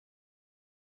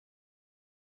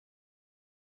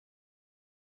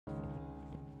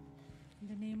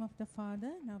name of the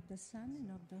Father, and of the Son,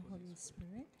 and of the Holy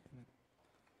Spirit.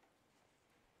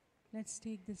 Let's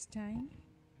take this time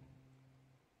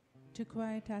to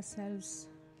quiet ourselves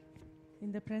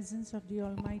in the presence of the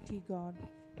Almighty God.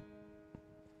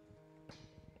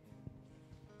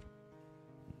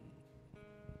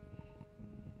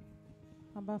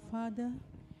 Abba Father,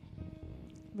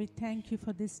 we thank you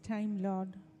for this time,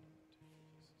 Lord.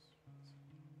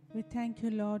 We thank you,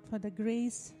 Lord, for the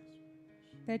grace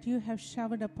that you have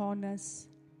showered upon us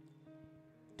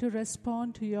to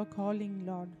respond to your calling,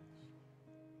 Lord.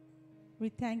 We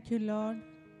thank you, Lord,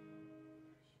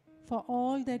 for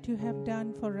all that you have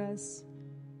done for us.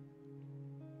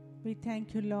 We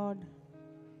thank you, Lord,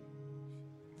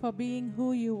 for being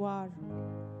who you are,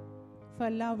 for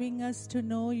allowing us to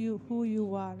know you, who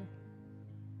you are,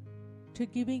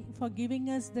 for giving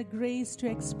us the grace to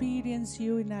experience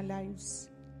you in our lives.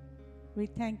 We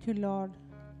thank you, Lord.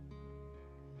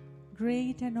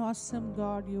 Great and awesome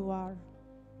God you are,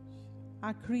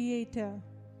 our Creator,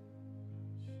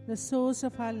 the source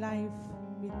of our life.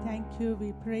 We thank you,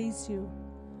 we praise you.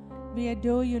 We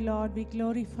adore you, Lord. We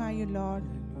glorify you, Lord.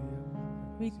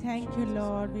 We thank you,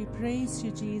 Lord. We praise you,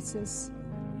 Jesus.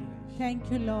 Thank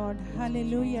you, Lord.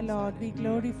 Hallelujah, Lord. We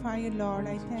glorify you, Lord.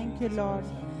 I thank you, Lord.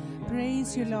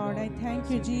 Praise you, Lord. I thank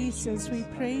you, Jesus. We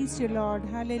praise you, Lord.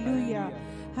 Hallelujah.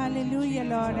 Hallelujah,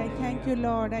 Lord. I thank you,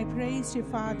 Lord. I praise you,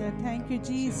 Father. Thank you,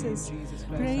 Jesus.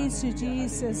 Praise you,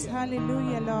 Jesus.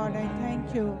 Hallelujah, Lord. I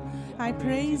thank you. I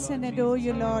praise and adore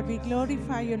you, Lord. We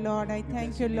glorify you, Lord. I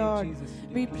thank you, Lord.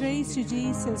 We praise you,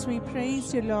 Jesus. We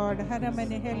praise you, Lord.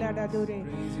 Haramane heladadure.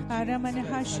 Haramane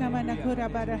hashamana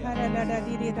kurabara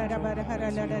haraladadiri darabara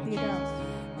haraladadira.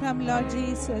 Come, Lord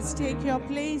Jesus. Take your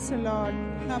place, Lord.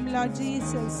 Come, Lord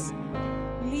Jesus.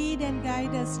 Lead and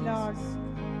guide us, Lord.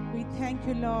 We thank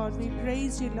you, Lord. We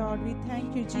praise you, Lord. We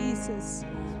thank you, Jesus.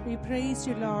 We praise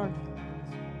you, Lord.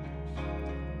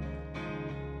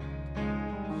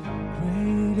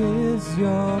 Great is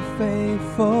your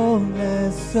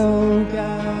faithfulness, O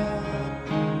God.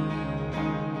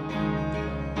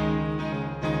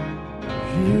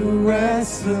 You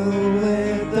wrestle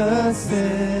with the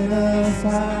sinner's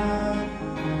heart.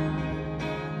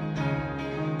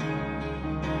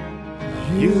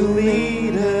 You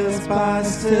lead us by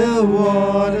still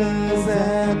waters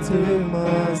and to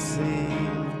mercy,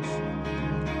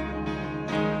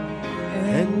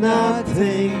 and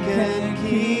nothing can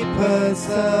keep us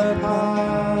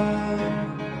apart.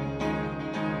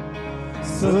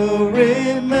 So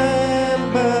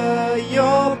remember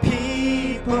your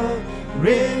people,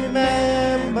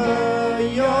 remember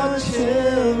your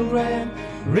children,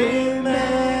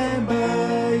 remember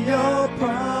your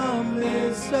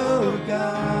promise, oh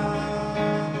God.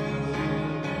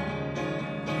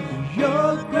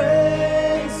 Your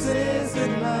grace is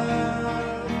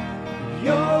enough.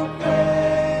 Your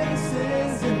grace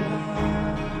is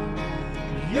enough.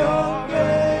 Your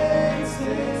grace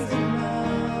is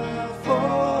enough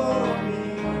for me.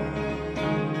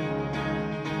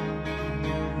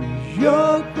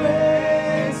 Your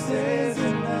grace is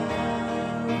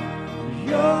enough.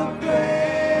 Your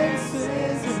grace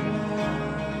is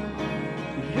enough.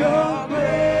 Your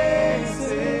grace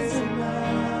is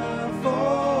enough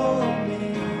for me.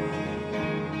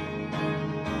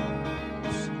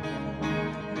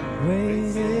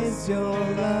 Great is your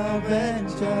love and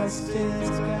justice,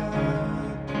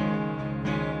 God.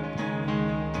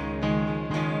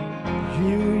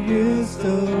 You use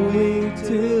the weak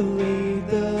to lead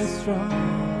the strong.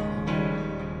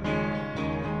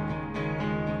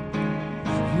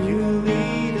 You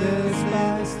lead us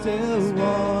by still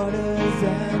waters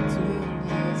and to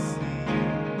mercy,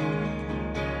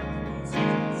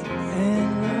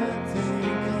 and nothing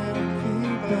can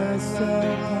keep us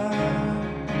apart.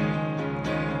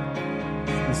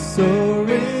 So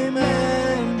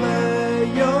remember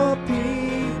your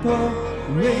people,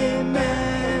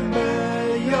 remember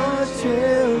your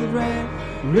children,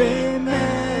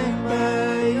 remember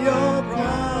your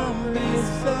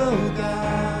promise, oh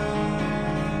God.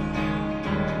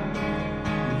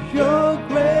 Your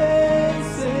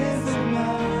grace is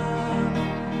enough.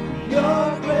 Your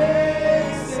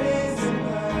grace is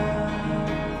enough.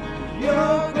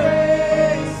 Your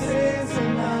grace is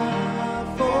enough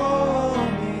for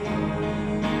me.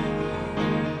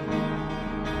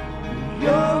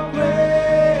 Your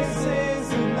grace is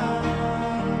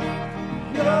enough.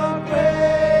 Your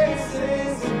grace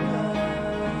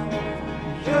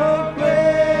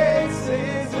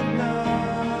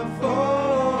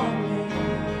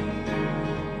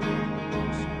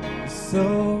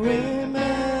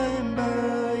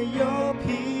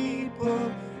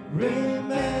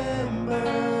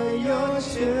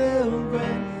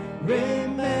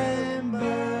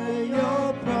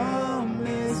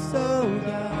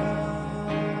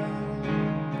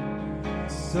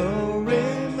So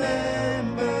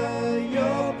remember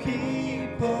your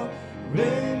people,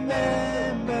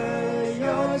 remember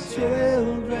your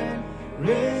children,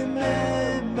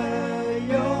 remember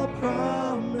your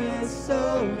promise,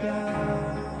 oh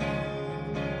God.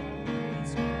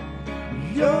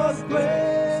 Your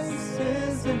grace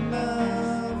is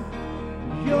enough,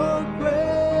 your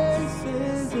grace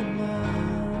is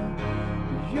enough,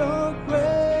 your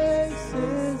grace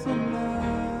is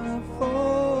enough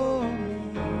for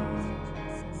me,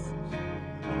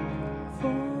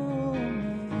 for me.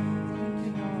 Thank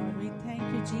you, Lord. We thank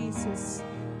you, Jesus.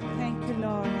 Thank you,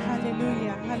 Lord.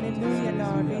 Hallelujah. Hallelujah,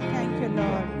 Lord. We thank you,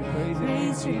 Lord.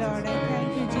 Praise you, Lord. I thank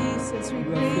you, Jesus. We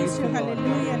praise you.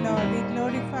 Hallelujah, Lord. We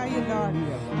glorify you, Lord.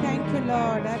 Thank you,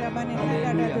 Lord.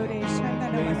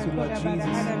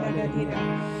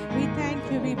 We thank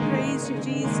you. We praise you,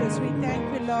 Jesus. We thank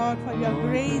you, Lord, for your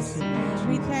grace.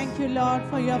 We thank you, Lord,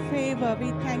 for your favor.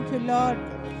 We thank you, Lord,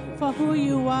 for who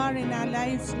you are in our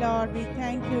lives, Lord. We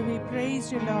thank you. We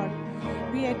praise you, Lord.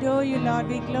 We adore you, Lord.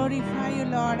 We glorify you,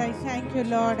 Lord. I thank you,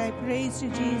 Lord. I praise you,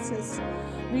 Jesus.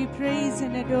 We praise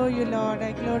and adore you, Lord.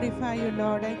 I glorify you,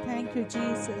 Lord. I thank you,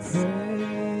 Jesus.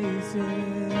 Praises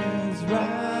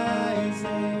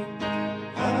rising,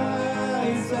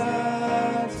 eyes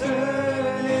are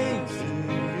turning to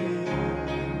you.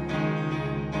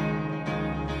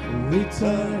 We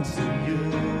turn to you.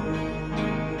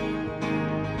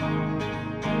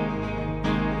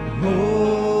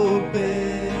 Hope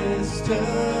is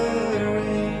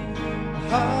stirring,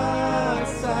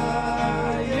 hearts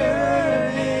are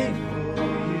yearning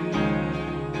for you.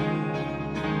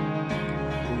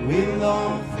 We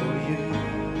long for you.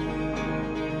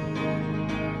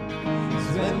 'Cause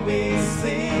when we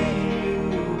see you,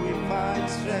 we find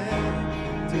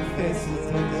strength to face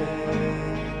the day.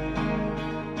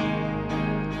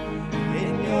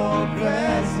 In your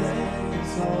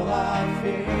presence, all our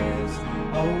fears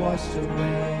are washed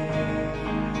away,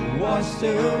 washed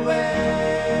away.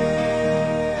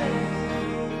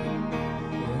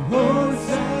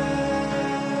 Hosanna,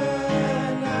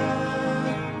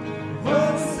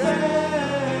 Hosanna.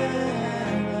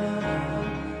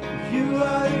 You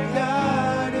are the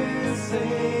God who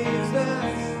saves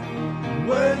us,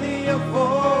 worthy of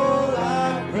all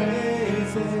our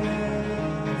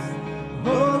praises.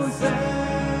 Hosanna,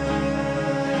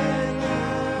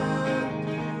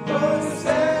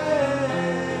 Hosanna.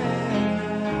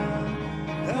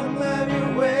 Come have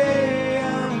your way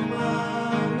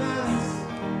among us.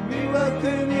 We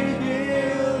welcome you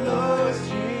here, Lord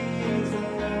Jesus.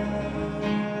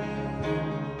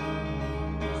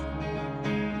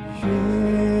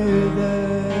 Hear the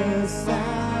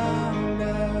sound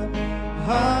of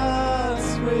hearts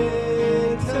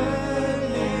returning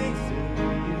to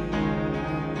you.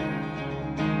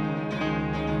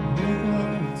 We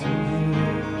run to you.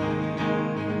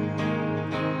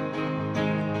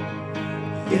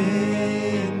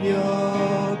 In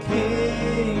your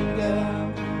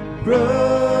kingdom,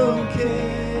 broken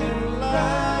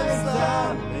lives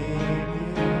are made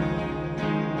new.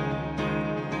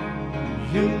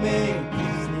 You make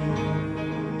us new.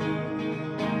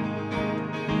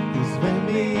 'Cause when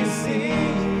we see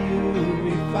you,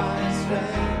 we find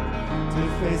strength to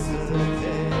face the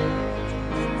day.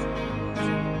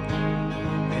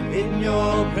 And in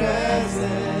your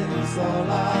presence, all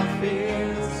our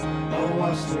fears are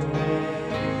washed away,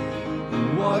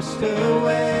 washed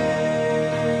away.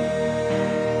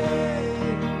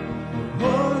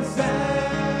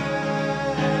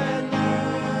 Hosanna,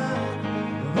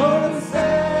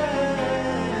 Hosanna.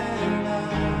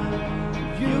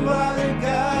 You are the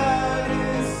God who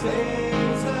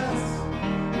saves us,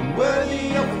 worthy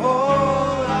of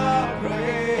all our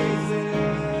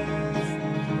praises.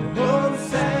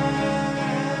 Hosanna,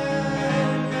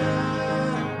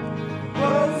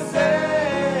 Hosanna.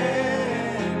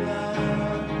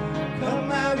 Come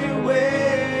have your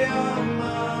way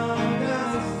among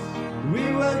us. We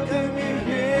welcome you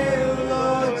here,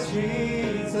 Lord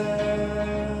Jesus.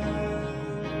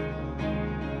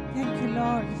 Thank you,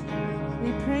 Lord. We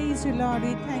praise you, Lord.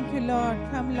 We thank you, Lord.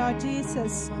 Come, Lord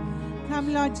Jesus.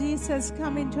 Come, Lord Jesus.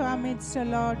 Come into our midst, O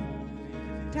Lord.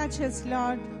 Touch us,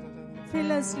 Lord.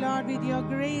 Fill us, Lord, with your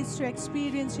grace to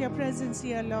experience your presence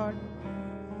here, Lord.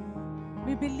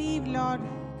 We believe, Lord,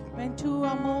 when two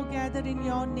or more gather in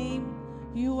your name,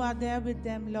 you are there with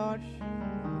them, Lord.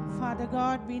 Father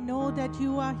God, we know that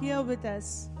you are here with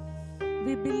us.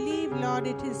 We believe, Lord,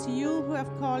 it is you who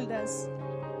have called us.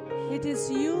 It is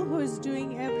you who is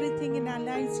doing everything in our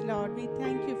lives, Lord. We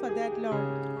thank you for that, Lord.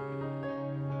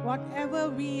 Whatever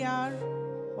we are,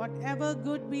 whatever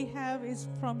good we have is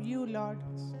from you, Lord.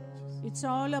 It's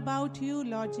all about you,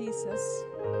 Lord Jesus.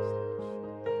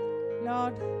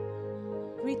 Lord,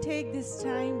 we take this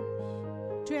time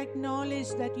to acknowledge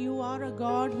that you are a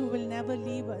God who will never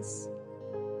leave us.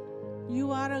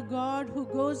 You are a God who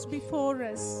goes before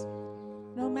us.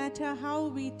 No matter how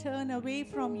we turn away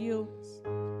from you,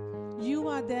 you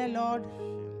are there, Lord,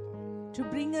 to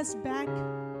bring us back,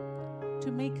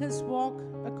 to make us walk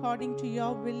according to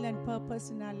your will and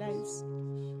purpose in our lives.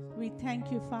 We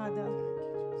thank you, Father.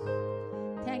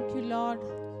 Thank you, Lord,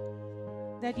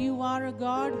 that you are a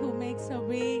God who makes a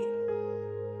way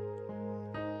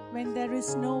when there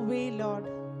is no way, Lord.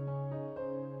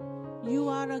 You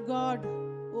are a God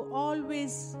who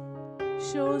always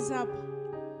shows up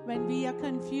when we are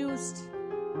confused,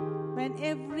 when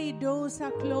every doors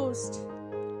are closed.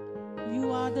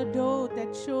 You are the door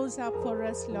that shows up for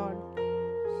us, Lord.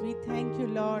 We thank you,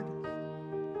 Lord.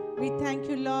 We thank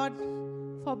you, Lord,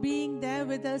 for being there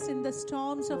with us in the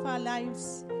storms of our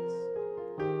lives.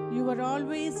 You are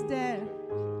always there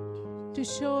to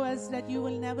show us that you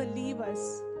will never leave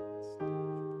us.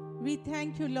 We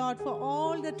thank you, Lord, for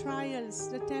all the trials,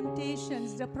 the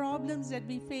temptations, the problems that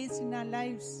we face in our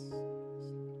lives.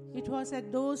 It was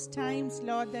at those times,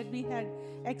 Lord, that we had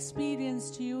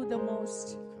experienced you the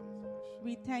most.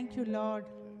 We thank you, Lord.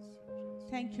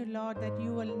 Thank you, Lord, that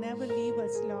you will never leave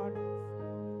us, Lord.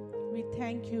 We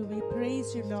thank you. We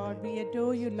praise you, Lord. We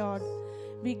adore you, Lord.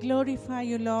 We glorify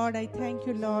you, Lord. I thank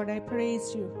you, Lord. I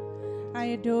praise you. I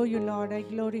adore you, Lord. I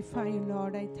glorify you,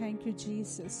 Lord. I thank you,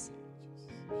 Jesus.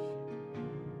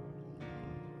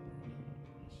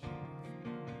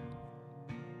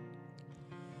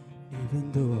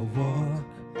 Even though I walk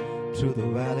through the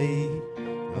valley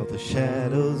of the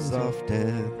shadows of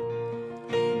death,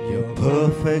 your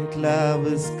perfect love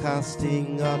is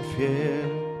casting out fear.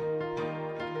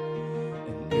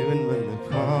 And even when I'm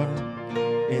caught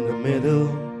in the middle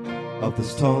of the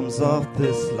storms of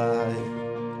this life,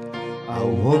 I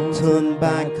won't turn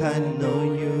back, I know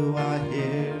you are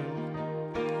here.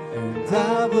 And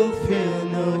I will fear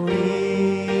no evil,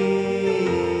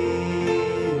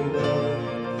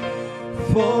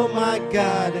 for my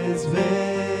God is with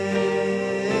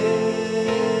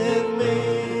me.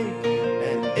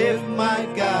 And if my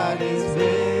God is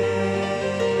with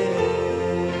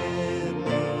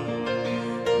me,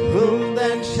 whom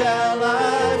then shall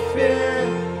I fear?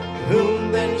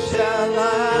 Whom then shall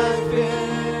I fear?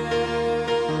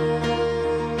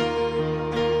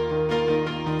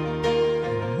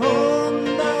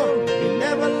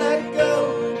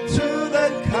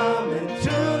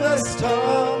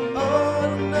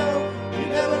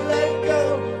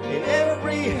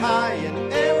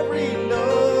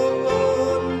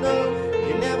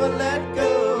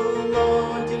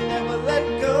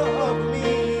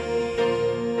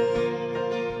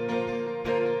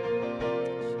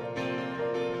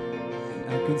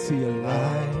 See a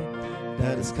light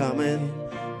that is coming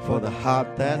for the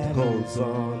heart that holds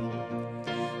on,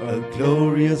 a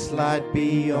glorious light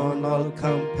beyond all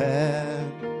compare.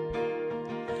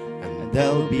 And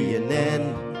there'll be an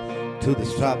end to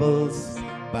these troubles,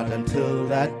 but until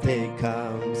that day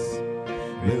comes,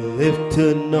 we'll live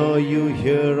to know you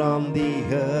here on the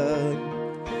earth.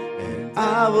 And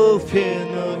I will fear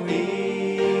no evil,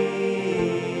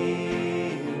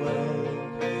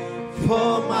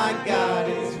 for my God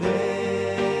is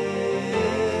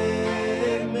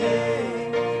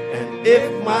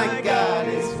if my God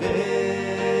is with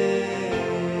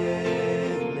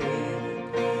me,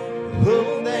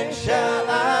 whom then shall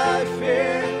I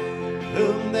fear?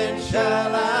 Whom then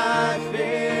shall I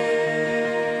fear?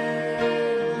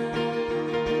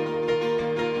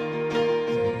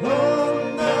 Oh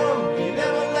no, you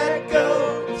never let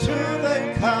go through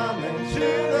the calm and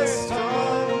through the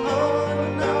storm. Oh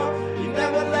no, you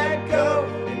never let go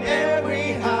in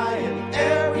every high and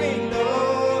every low.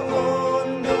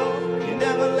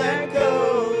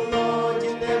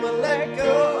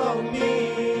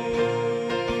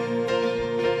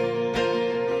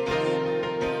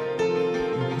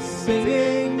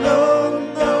 Singing, no,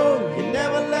 no, you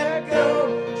never let go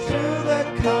through the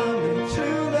calm and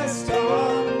through the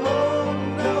storm. Oh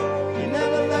no, you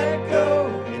never let go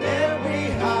in every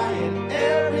high and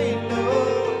every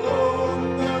low. Oh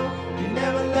no, you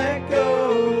never let go,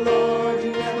 Lord,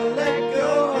 you never let go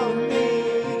of me.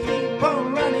 You keep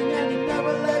on running and you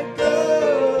never let go.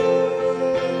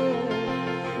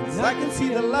 'Cause I can see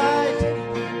the light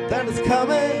that is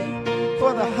coming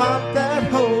for the heart that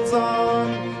holds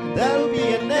on. There'll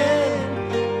be an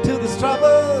end to the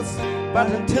troubles,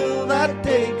 but until that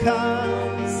day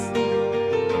comes,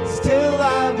 still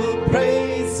I will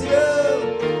praise you,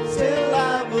 still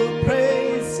I will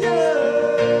praise you.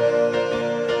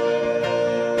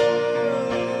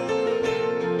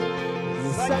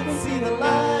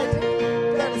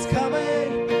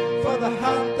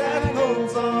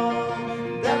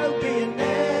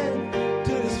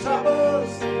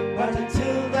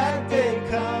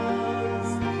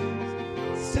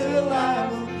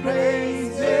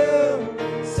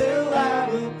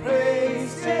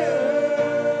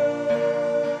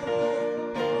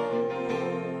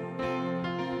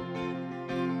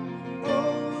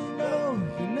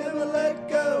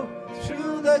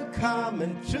 through the calm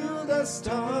and through the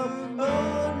storm.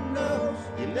 Oh no,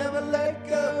 you never let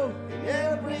go in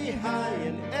every high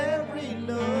and every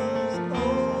low.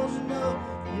 Oh no,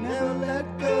 you never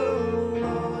let go,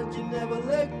 Lord, you never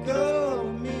let go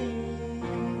of me.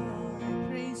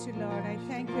 Praise you, Lord. I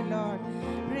thank you, Lord.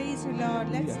 Praise you,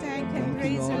 Lord. Let's thank and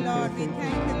praise you, Lord. We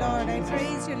thank you, Lord. I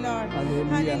praise you, Lord.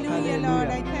 Hallelujah, Lord.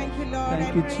 I thank you, Lord.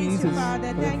 I praise you,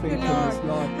 Father. Thank you, Lord.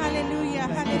 Hallelujah,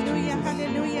 hallelujah,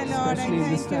 hallelujah, Lord. I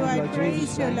thank you. I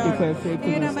praise you, Lord. Thank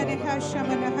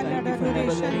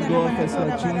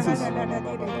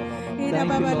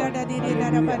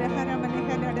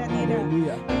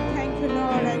you,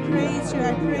 Lord. I praise you.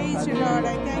 I praise you, Lord.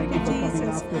 I thank you,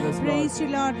 Jesus. Praise you,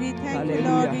 Lord. We thank you,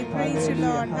 Lord. We praise you,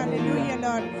 Lord. Hallelujah,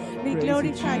 Lord. We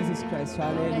glorify you. Jesus Christ. I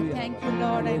Hallelujah. thank you,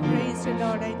 Lord. I praise you,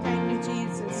 Lord. I thank you,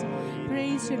 Jesus.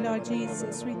 Praise you, Lord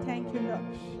Jesus. We thank you, Lord.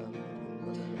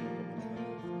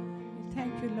 We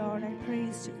thank you, Lord. I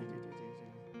praise you.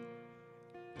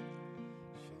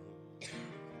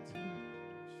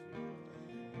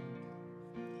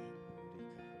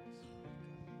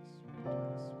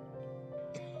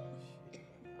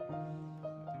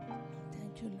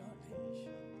 Thank you, Lord.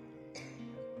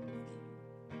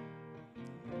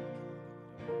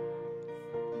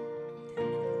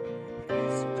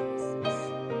 Praise you, Jesus.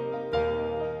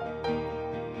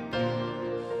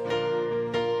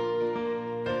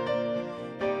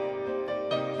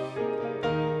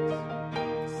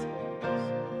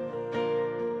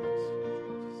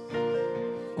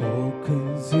 Oh,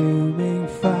 consuming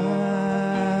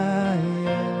fire,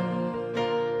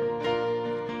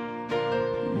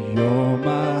 you're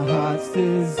my heart's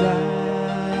desire,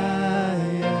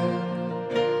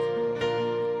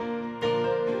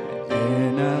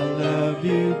 and I love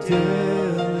you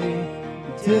dearly,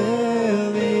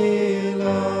 dearly,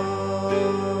 Lord.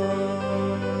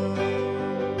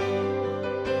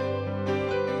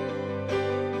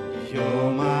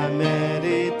 You're my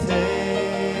meditation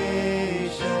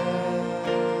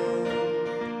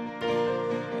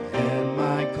and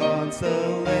my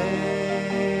consolation,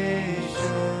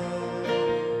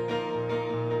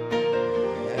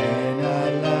 and I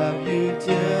love you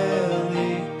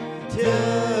dearly,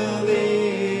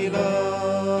 dearly, Lord.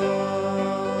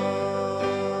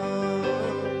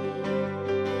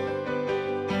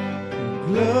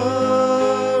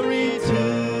 Glory to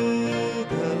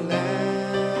the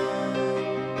Lamb.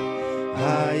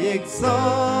 I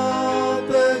exalt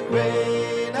the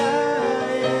great I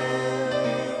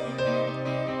am,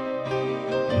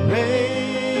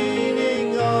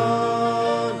 reigning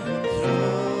on the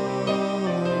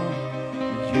throne.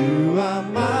 You are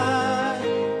my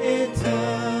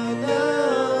eternal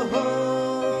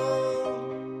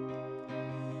home.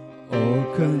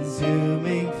 Oh,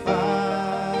 consuming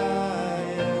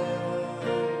fire,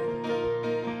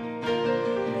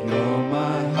 you're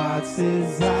my heart's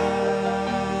desire,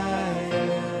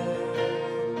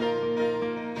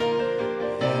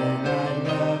 and I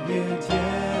love you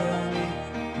dearly,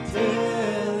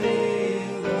 dearly,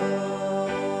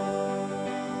 Lord.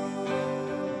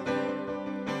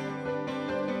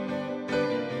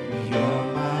 You're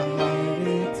my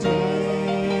meditation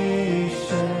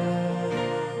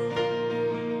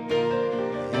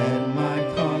and my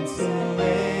consolation,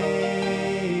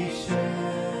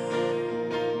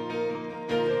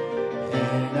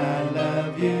 and I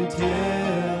love you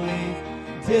dearly,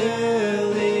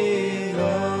 dearly,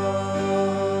 Lord.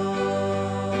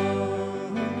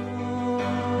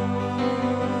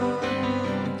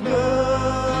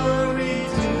 Glory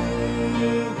to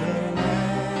the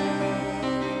Lamb.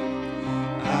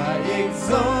 I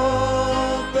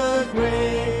exalt the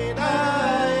great I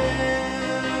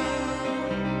am,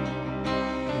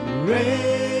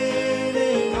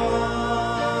 reigning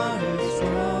on his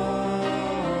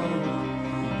throne.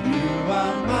 You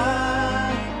are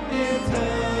my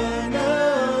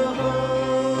eternal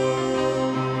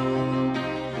home.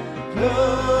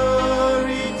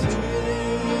 Glory to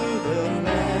the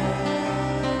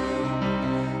Lamb.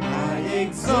 I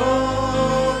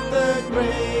exalt the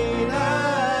great I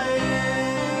am,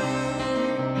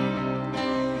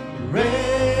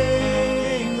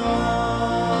 reigning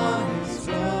on his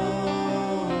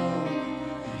throne.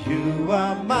 You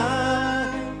are my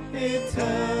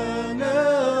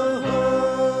eternal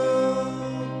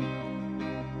home.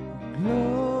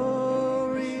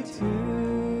 Glory to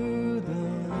the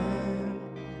Lamb.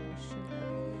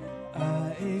 I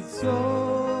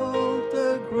exalt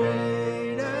the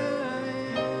great I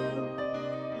am,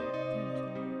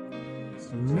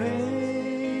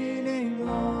 reigning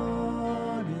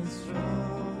on his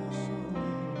throne.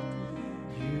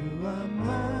 You are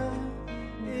my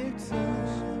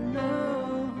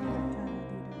eternal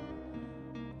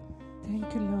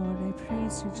Thank you, Lord. I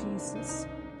praise you, Jesus.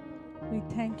 We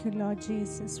thank you, Lord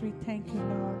Jesus. We thank you,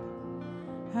 Lord.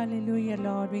 Hallelujah,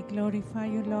 Lord. We glorify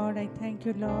you, Lord. I thank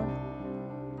you, Lord.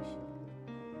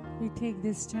 We take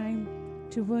this time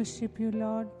to worship you,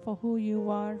 Lord, for who you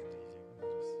are.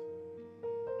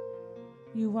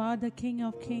 You are the King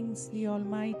of Kings, the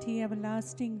Almighty,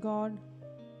 everlasting God.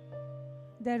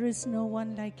 There is no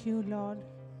one like you, Lord.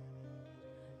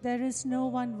 There is no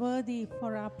one worthy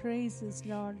for our praises,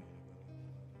 Lord.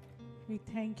 We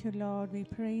thank you, Lord. We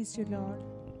praise you, Lord.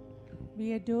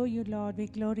 We adore you, Lord. We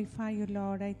glorify you,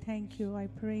 Lord. I thank you. I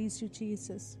praise you,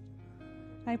 Jesus.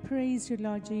 I praise you,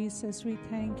 Lord Jesus. We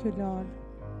thank you, Lord.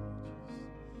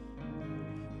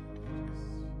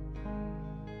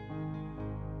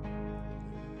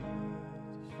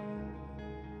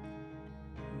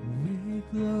 We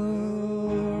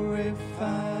glorify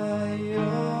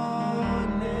your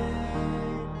name.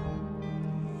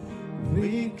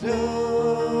 We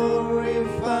glorify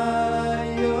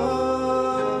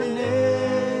your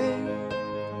name.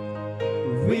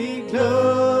 We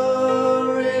glorify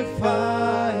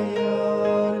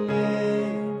your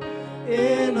name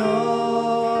in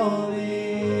all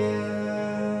the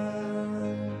earth.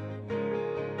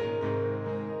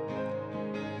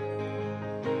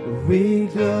 We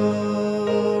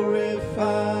glorify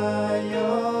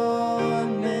your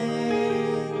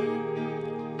name.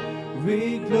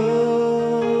 We glorify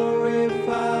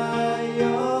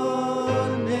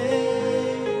your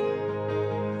name.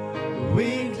 We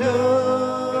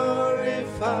glorify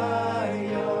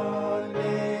your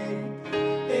name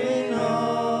in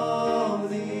all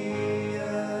the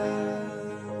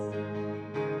earth.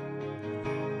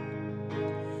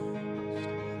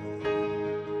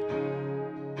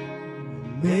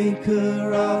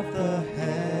 Maker of the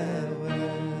heaven,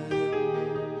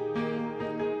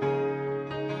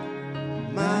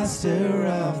 Master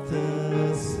of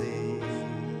the seas,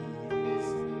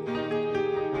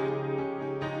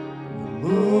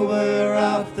 Mover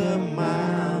of the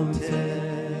mountains,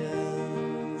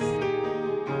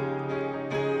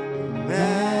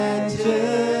 Majesty,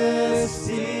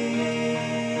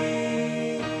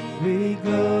 we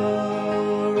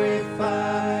glorify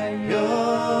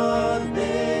your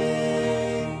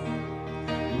name.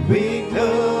 We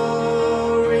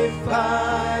glorify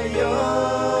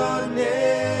your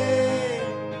name.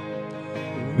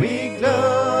 We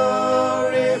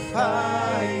glorify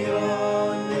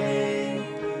your name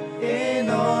in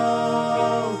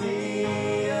all the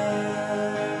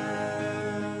earth.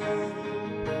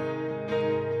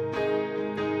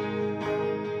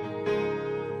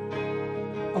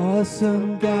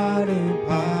 Awesome God in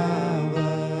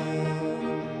power,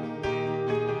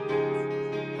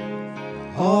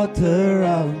 author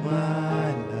of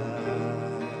my life,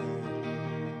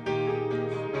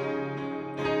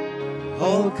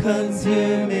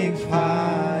 all-consuming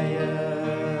fire,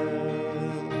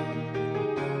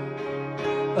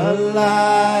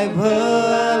 alive,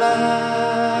 alive.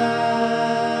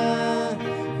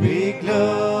 We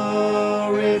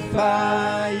glorify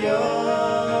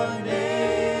your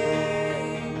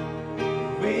name.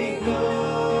 We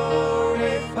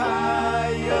glorify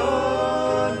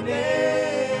your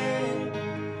name.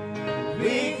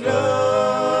 We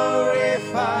glorify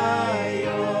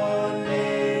your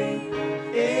name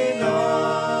in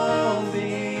all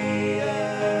the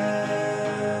earth.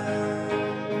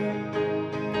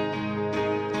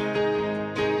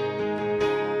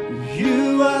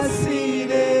 You are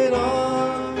seated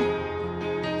on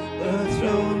the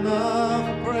throne of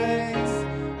praise.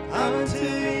 Unto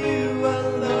you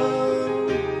alone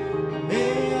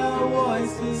may our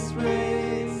voices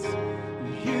raise.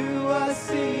 You are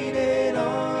seated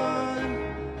on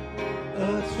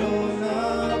the throne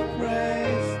of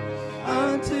praise.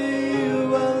 Unto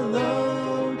you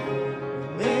alone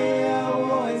may our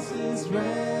voices raise.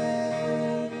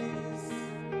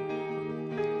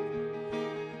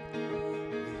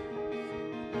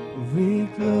 We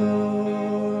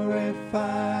glorify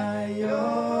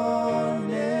your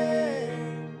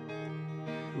name.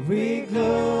 We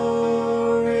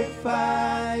glorify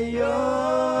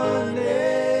your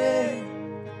name.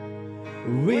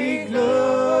 We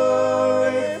glorify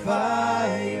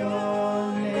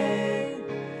your name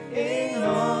in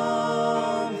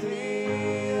all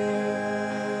the earth.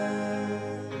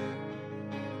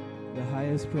 The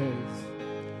highest praise.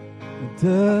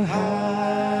 The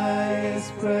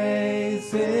highest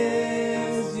praise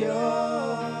is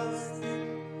yours.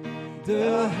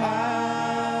 The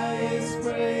highest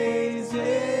praise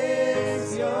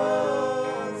is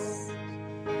yours.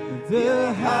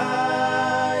 The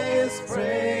highest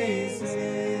praise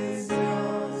is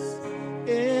yours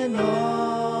in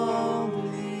all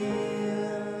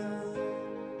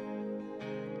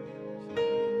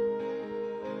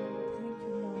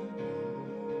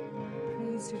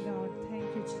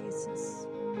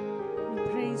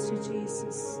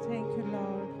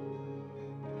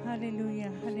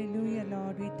Hallelujah, hallelujah,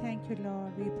 Lord. We thank you,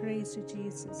 Lord. We praise you,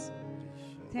 Jesus.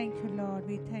 Thank you, Lord.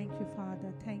 We thank you,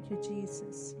 Father. Thank you,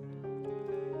 Jesus.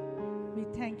 We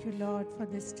thank you, Lord, for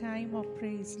this time of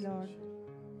praise, Lord.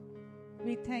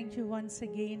 We thank you once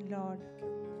again, Lord,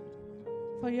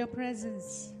 for your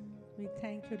presence. We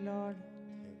thank you, Lord,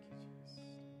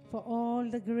 for all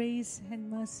the grace and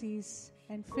mercies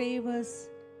and favors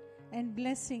and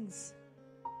blessings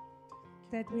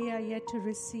that we are yet to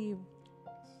receive.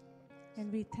 And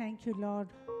we thank you, Lord,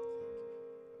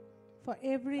 for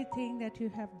everything that you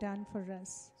have done for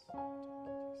us.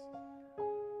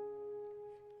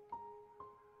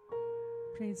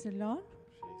 Praise the Lord.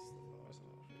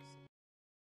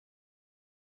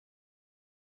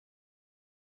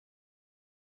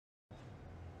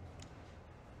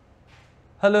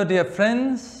 Hello dear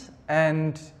friends,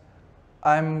 and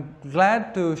I'm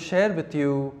glad to share with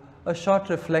you a short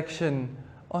reflection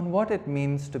on what it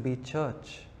means to be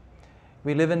church.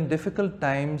 We live in difficult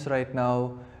times right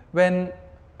now when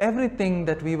everything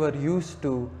that we were used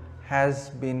to has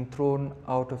been thrown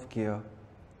out of gear.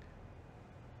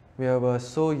 We were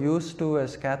so used to,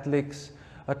 as Catholics,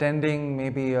 attending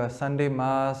maybe a Sunday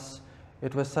Mass.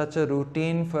 It was such a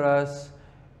routine for us.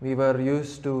 We were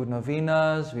used to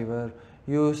novenas, we were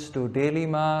used to daily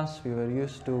Mass, we were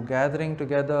used to gathering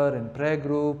together in prayer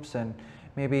groups and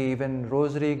maybe even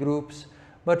rosary groups.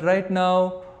 But right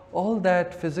now, all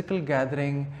that physical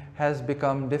gathering has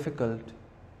become difficult.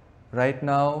 Right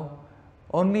now,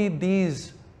 only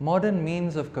these modern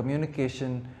means of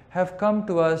communication have come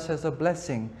to us as a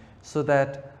blessing, so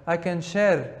that I can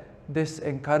share this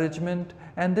encouragement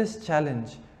and this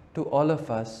challenge to all of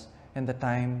us in the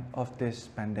time of this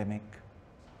pandemic.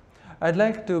 I'd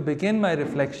like to begin my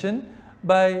reflection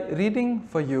by reading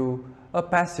for you a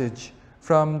passage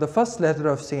from the first letter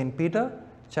of St. Peter,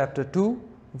 chapter 2,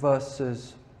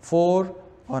 verses 4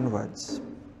 onwards.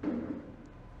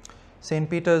 St.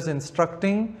 Peter is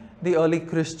instructing the early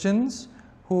Christians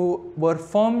who were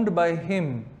formed by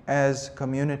him as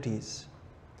communities.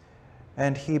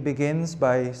 And he begins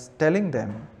by telling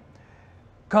them,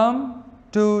 "Come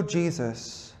to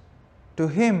Jesus, to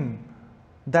him,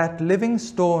 that living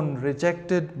stone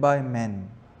rejected by men,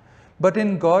 but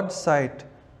in God's sight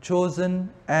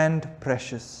chosen and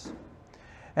precious.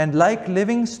 And like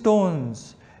living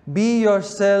stones, be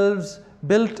yourselves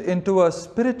built into a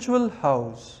spiritual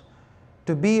house,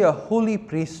 to be a holy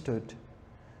priesthood,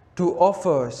 to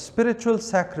offer spiritual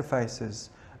sacrifices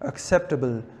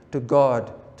acceptable to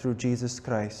God through Jesus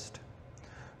Christ.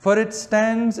 For it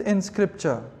stands in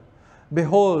Scripture,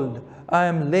 Behold, I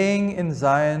am laying in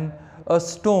Zion a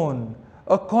stone,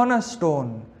 a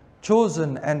cornerstone,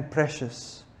 chosen and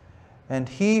precious, and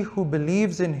he who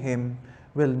believes in him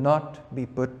will not be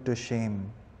put to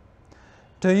shame.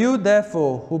 To you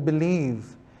therefore who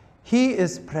believe, he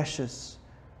is precious,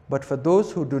 but for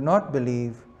those who do not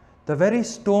believe, the very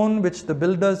stone which the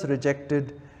builders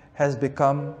rejected has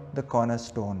become the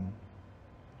cornerstone,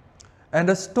 and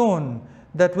a stone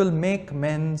that will make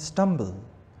men stumble,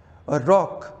 a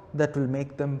rock that will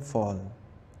make them fall.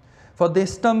 For they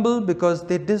stumble because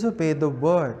they disobey the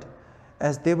word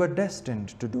as they were destined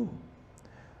to do.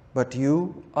 But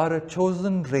you are a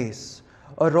chosen race,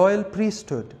 a royal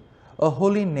priesthood, a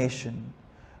holy nation,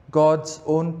 God's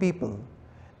own people,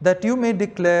 that you may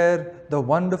declare the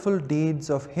wonderful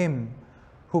deeds of him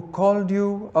who called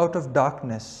you out of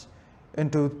darkness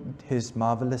into his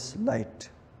marvelous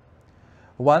light.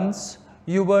 Once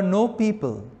you were no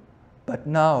people, but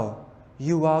now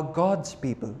you are God's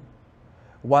people.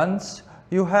 Once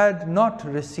you had not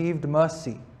received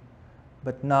mercy,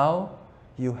 but now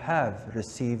you have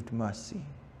received mercy."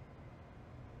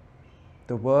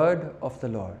 The word of the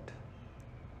Lord.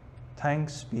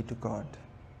 Thanks be to God.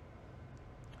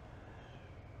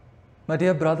 My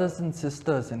dear brothers and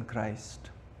sisters in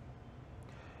Christ,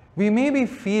 we may be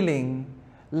feeling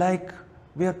like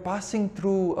we are passing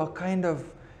through a kind of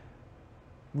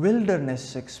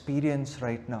wilderness experience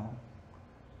right now,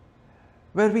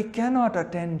 where we cannot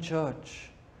attend church,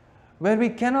 where we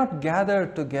cannot gather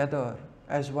together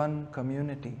as one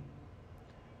community.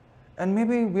 And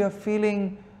maybe we are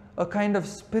feeling a kind of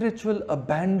spiritual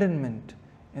abandonment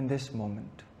in this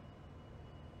moment.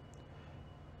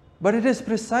 But it is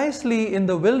precisely in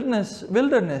the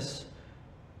wilderness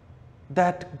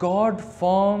that God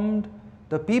formed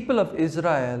the people of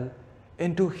Israel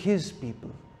into his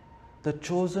people, the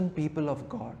chosen people of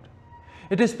God.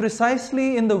 It is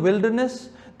precisely in the wilderness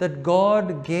that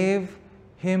God gave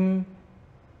him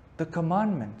the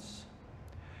commandments.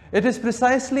 It is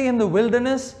precisely in the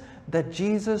wilderness that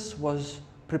Jesus was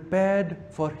prepared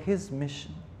for his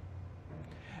mission.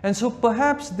 And so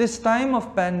perhaps this time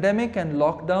of pandemic and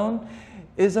lockdown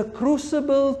is a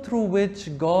crucible through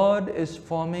which God is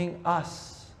forming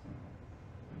us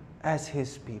as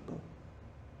His people.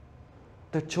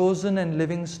 The chosen and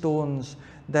living stones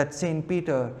that St.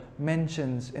 Peter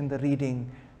mentions in the reading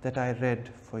that I read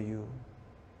for you.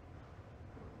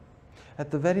 At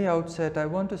the very outset, I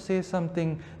want to say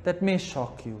something that may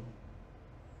shock you.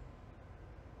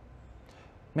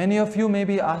 Many of you may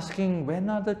be asking, when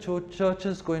are the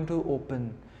churches going to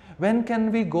open? When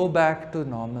can we go back to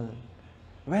normal?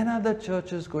 When are the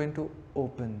churches going to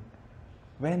open?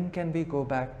 When can we go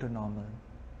back to normal?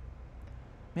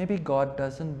 Maybe God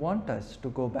doesn't want us to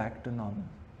go back to normal.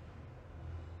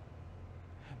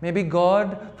 Maybe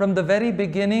God, from the very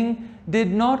beginning,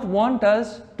 did not want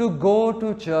us to go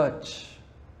to church.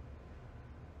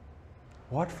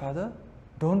 What, Father?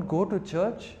 Don't go to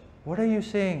church? What are you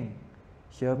saying?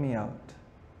 Hear me out.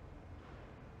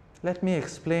 Let me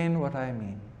explain what I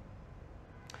mean.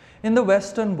 In the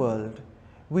Western world,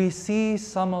 we see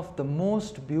some of the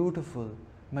most beautiful,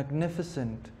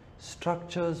 magnificent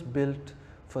structures built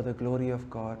for the glory of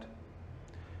God.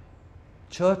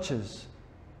 Churches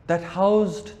that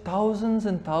housed thousands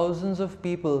and thousands of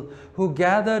people who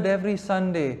gathered every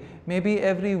Sunday, maybe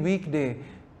every weekday,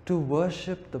 to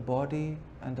worship the body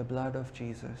and the blood of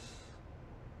Jesus.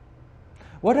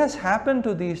 What has happened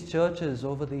to these churches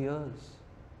over the years?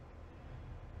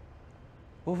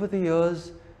 Over the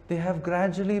years, they have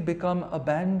gradually become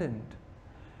abandoned.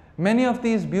 Many of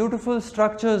these beautiful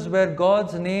structures where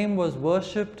God's name was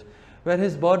worshipped, where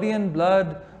His body and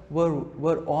blood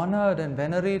were honored and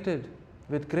venerated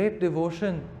with great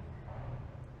devotion,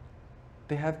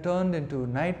 they have turned into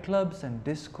nightclubs and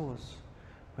discos,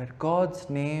 where God's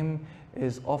name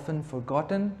is often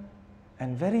forgotten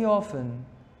and very often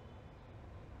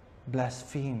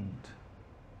blasphemed.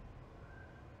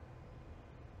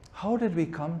 How did we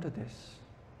come to this?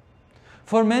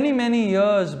 For many, many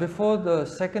years before the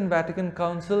Second Vatican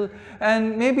Council,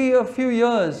 and maybe a few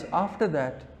years after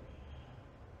that,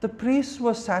 the priests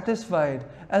were satisfied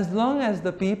as long as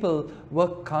the people were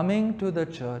coming to the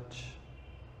church,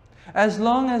 as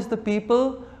long as the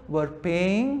people were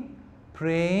paying,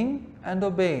 praying, and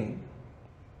obeying.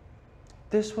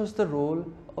 This was the role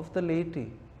of the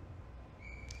laity.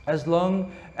 As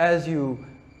long as you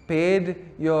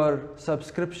paid your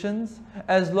subscriptions,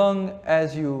 as long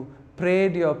as you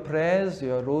prayed your prayers,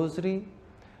 your rosary,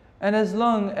 and as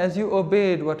long as you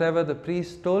obeyed whatever the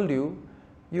priest told you,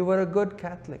 you were a good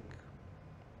Catholic.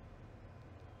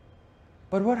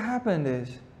 But what happened is,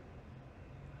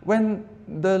 when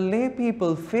the lay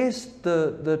people faced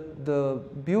the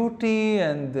beauty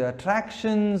and the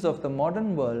attractions of the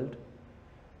modern world,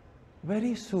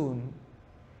 very soon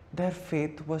their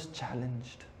faith was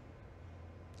challenged.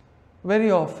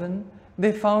 Very often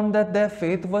they found that their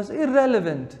faith was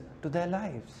irrelevant to their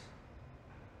lives.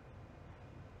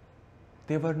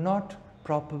 They were not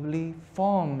properly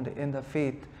formed in the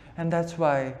faith, and that's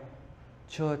why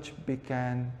church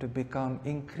began to become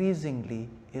increasingly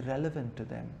irrelevant to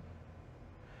them.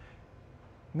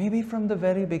 Maybe from the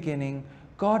very beginning,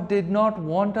 God did not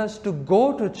want us to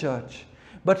go to church,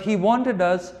 but He wanted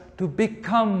us to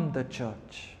become the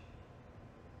church.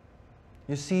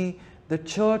 You see, the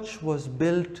church was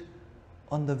built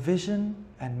on the vision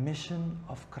and mission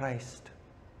of Christ.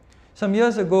 Some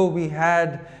years ago, we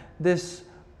had this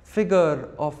figure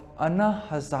of Anna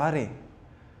Hazare,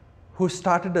 who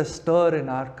started a stir in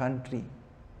our country.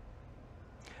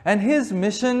 And his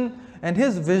mission and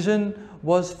his vision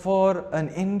was for an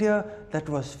India that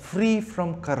was free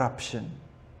from corruption.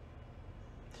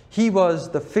 He was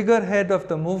the figurehead of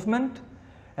the movement,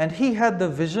 and he had the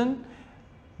vision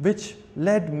which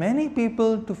led many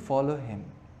people to follow him.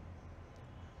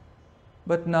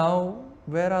 But now,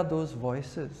 where are those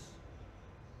voices?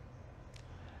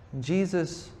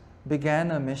 Jesus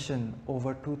began a mission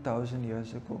over 2,000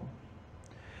 years ago.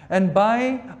 And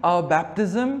by our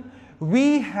baptism,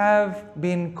 we have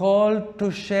been called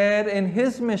to share in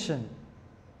His mission.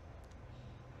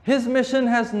 His mission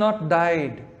has not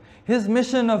died. His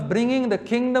mission of bringing the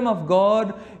kingdom of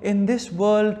God in this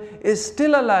world is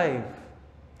still alive.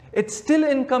 It's still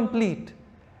incomplete.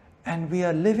 And we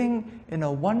are living in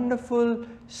a wonderful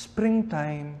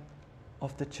springtime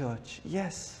of the church.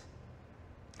 Yes.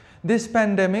 This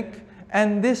pandemic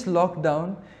and this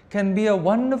lockdown can be a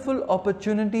wonderful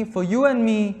opportunity for you and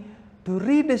me to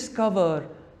rediscover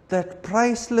that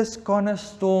priceless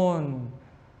cornerstone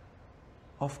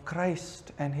of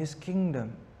Christ and His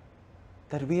kingdom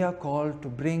that we are called to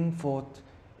bring forth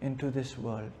into this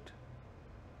world.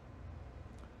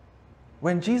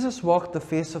 When Jesus walked the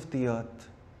face of the earth,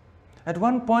 At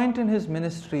one point in his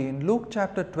ministry, in Luke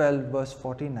chapter 12, verse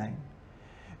 49,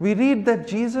 we read that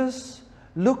Jesus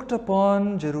looked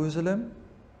upon Jerusalem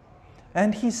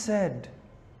and he said,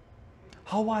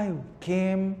 "How I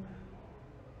came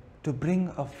to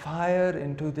bring a fire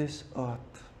into this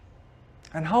earth,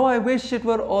 and how I wish it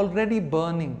were already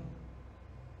burning."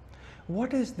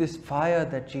 What is this fire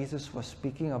that Jesus was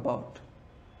speaking about?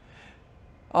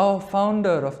 Our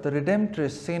founder of the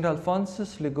Redemptorist, St.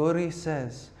 Alphonsus Liguori,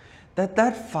 says that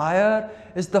that fire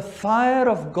is the fire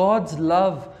of God's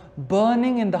love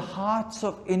burning in the hearts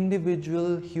of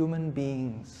individual human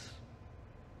beings.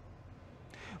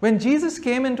 When Jesus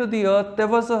came into the earth, there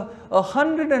was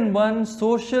 101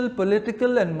 social,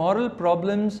 political and moral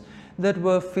problems that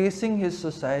were facing his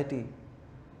society.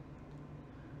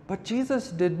 But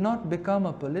Jesus did not become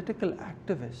a political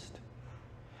activist.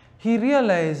 He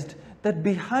realized that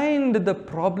behind the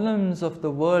problems of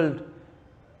the world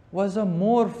was a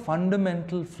more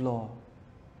fundamental flaw.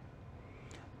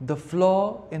 The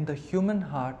flaw in the human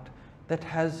heart that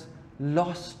has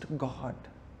lost God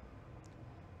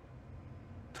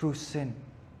through sin.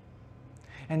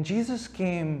 And Jesus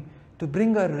came to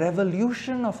bring a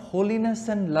revolution of holiness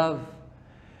and love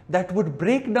that would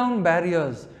break down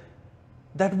barriers,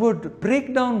 that would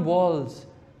break down walls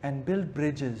and build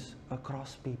bridges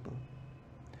across people.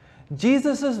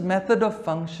 Jesus' method of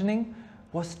functioning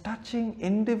was touching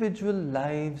individual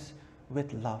lives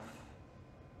with love.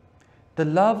 The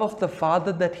love of the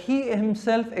Father that he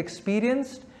himself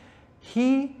experienced,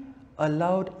 he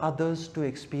allowed others to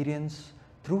experience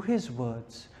through his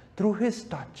words, through his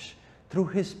touch, through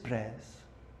his prayers.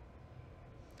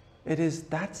 It is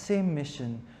that same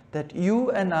mission that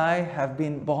you and I have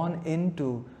been born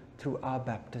into through our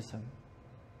baptism.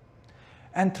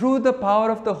 And through the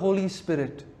power of the Holy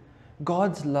Spirit,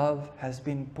 God's love has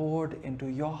been poured into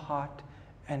your heart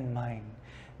and mine.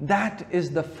 That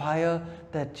is the fire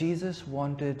that Jesus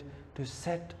wanted to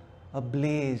set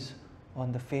ablaze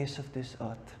on the face of this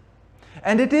earth.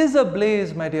 And it is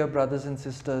ablaze, my dear brothers and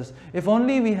sisters, if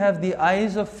only we have the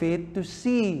eyes of faith to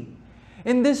see.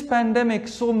 In this pandemic,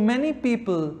 so many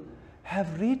people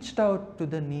have reached out to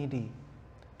the needy,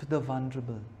 to the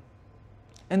vulnerable.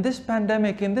 In this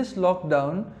pandemic, in this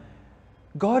lockdown,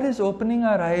 God is opening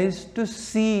our eyes to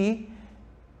see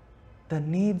the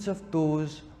needs of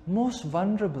those most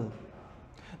vulnerable.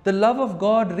 The love of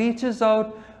God reaches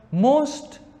out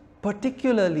most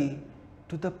particularly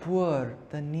to the poor,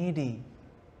 the needy.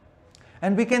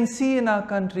 And we can see in our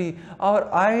country,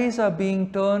 our eyes are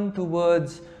being turned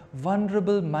towards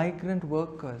vulnerable migrant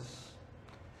workers,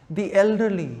 the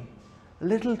elderly,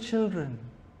 little children.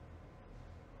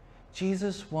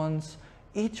 Jesus wants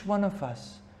each one of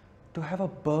us to have a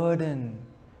burden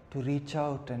to reach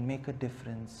out and make a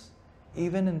difference,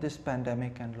 even in this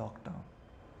pandemic and lockdown.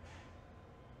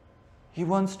 He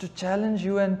wants to challenge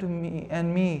you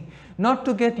and me not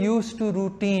to get used to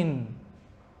routine.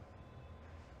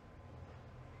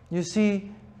 You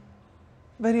see,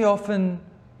 very often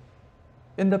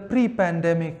in the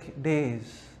pre-pandemic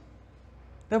days,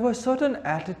 there were certain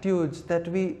attitudes that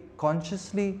we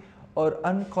consciously or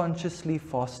unconsciously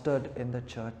fostered in the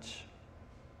church.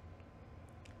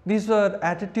 These were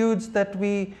attitudes that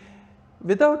we,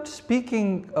 without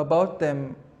speaking about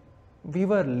them, we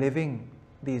were living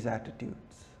these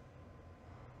attitudes.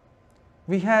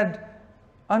 We had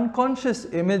unconscious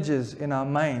images in our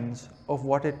minds of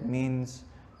what it means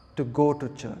to go to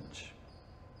church.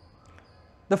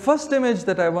 The first image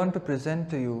that I want to present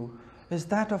to you is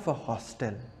that of a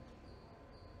hostel.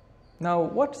 Now,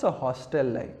 what's a hostel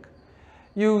like?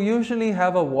 You usually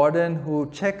have a warden who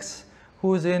checks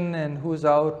who's in and who's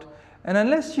out, and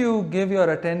unless you give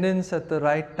your attendance at the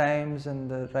right times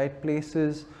and the right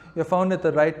places, you're found at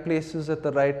the right places at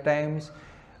the right times,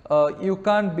 you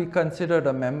can't be considered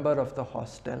a member of the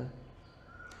hostel.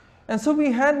 And so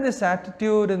we had this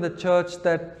attitude in the church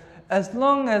that as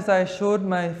long as I showed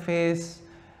my face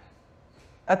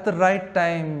at the right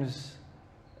times,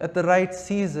 at the right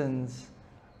seasons,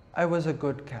 I was a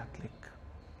good Catholic.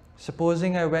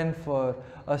 Supposing I went for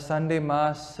a Sunday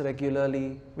Mass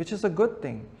regularly, which is a good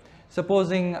thing.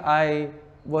 Supposing I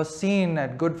was seen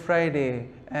at Good Friday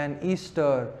and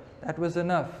Easter, that was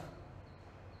enough.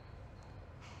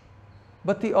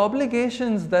 But the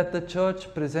obligations that the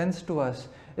church presents to us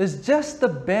is just the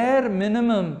bare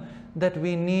minimum that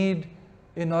we need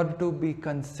in order to be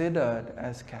considered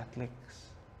as Catholics.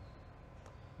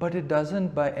 But it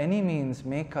doesn't by any means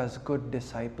make us good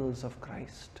disciples of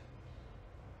Christ.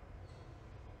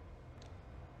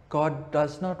 God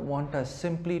does not want us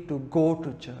simply to go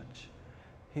to church.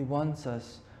 He wants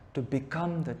us to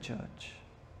become the church.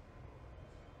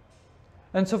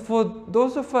 And so for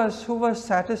those of us who were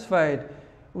satisfied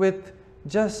with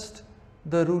just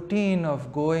the routine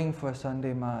of going for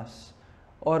Sunday Mass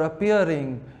or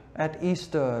appearing at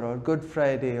Easter or Good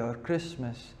Friday or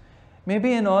Christmas,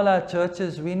 maybe in all our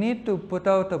churches we need to put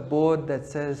out a board that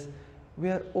says we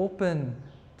are open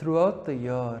throughout the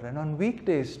year and on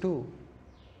weekdays too.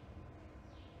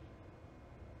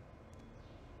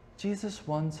 Jesus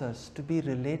wants us to be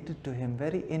related to Him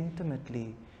very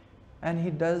intimately, and He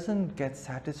doesn't get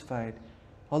satisfied,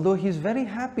 although He's very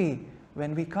happy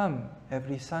when we come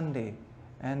every Sunday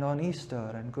and on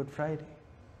Easter and Good Friday.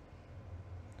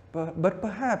 But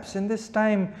perhaps in this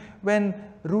time when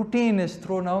routine is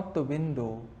thrown out the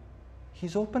window,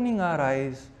 He's opening our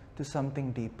eyes to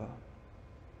something deeper.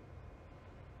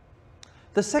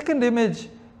 The second image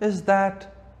is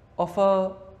that of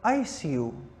a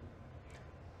ICU.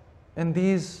 In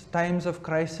these times of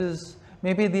crisis,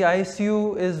 maybe the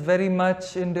ICU is very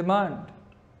much in demand.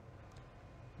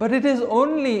 But it is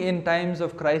only in times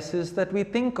of crisis that we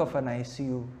think of an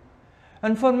ICU.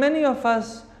 And for many of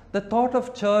us, the thought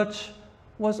of church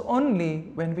was only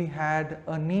when we had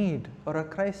a need or a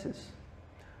crisis.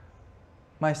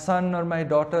 My son or my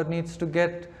daughter needs to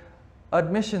get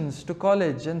admissions to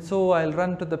college, and so I'll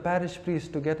run to the parish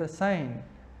priest to get a sign.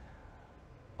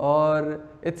 Or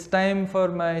it's time for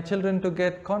my children to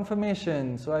get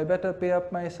confirmation, so I better pay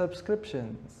up my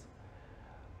subscriptions.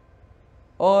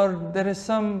 Or there is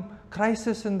some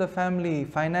crisis in the family,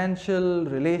 financial,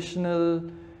 relational,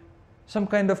 some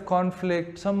kind of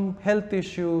conflict, some health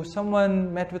issue,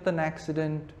 someone met with an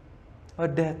accident, a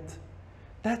death.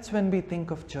 That's when we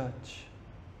think of church.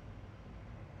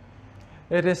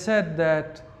 It is said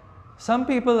that some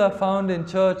people are found in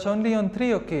church only on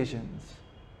 3 occasions: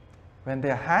 when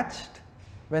they are hatched,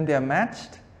 when they are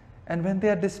matched, and when they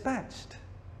are dispatched.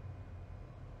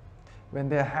 When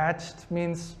they are hatched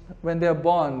means when they are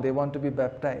born, they want to be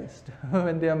baptized.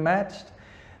 When they are matched,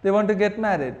 they want to get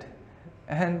married.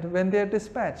 And when they are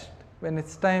dispatched, when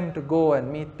it's time to go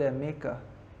and meet their Maker.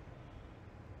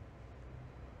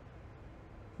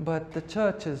 But the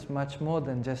church is much more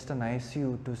than just an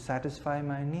ICU to satisfy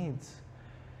my needs.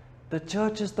 The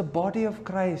church is the body of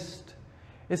Christ.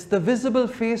 It's the visible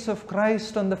face of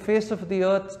Christ on the face of the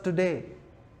earth today.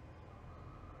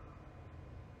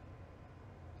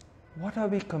 What are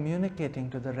we communicating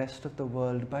to the rest of the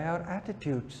world by our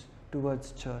attitudes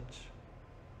towards church?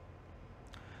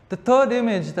 The third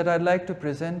image that I'd like to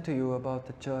present to you about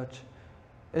the church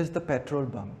is the petrol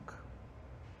bunk.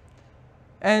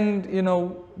 And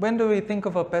when do we think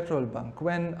of a petrol bunk?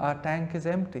 When our tank is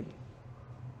empty.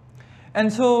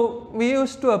 And so we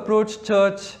used to approach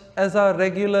church as our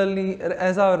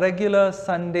regular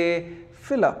Sunday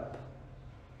fill-up.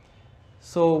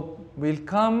 So we'll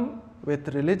come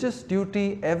with religious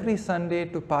duty every Sunday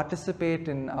to participate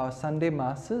in our Sunday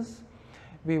masses.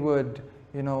 We would,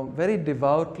 very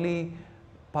devoutly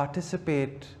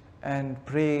participate and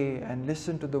pray and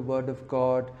listen to the Word of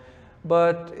God.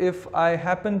 But if I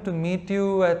happened to meet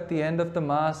you at the end of the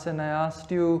Mass and I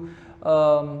asked you,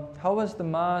 how was the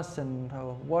Mass and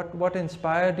what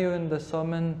inspired you in the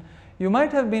sermon, you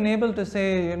might have been able to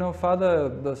say, Father,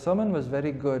 the sermon was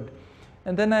very good.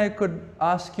 And then I could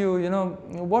ask you,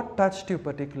 what touched you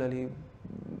particularly?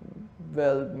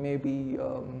 Well, maybe,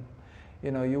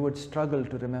 you would struggle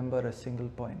to remember a single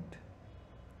point.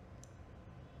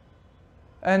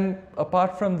 And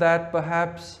apart from that,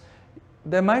 perhaps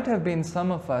there might have been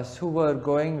some of us who were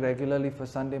going regularly for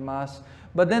Sunday Mass,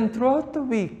 but then throughout the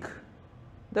week,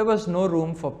 there was no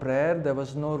room for prayer, there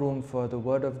was no room for the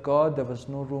Word of God, there was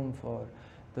no room for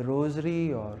the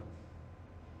rosary or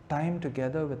time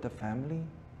together with the family.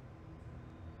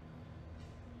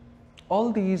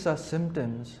 All these are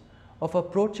symptoms of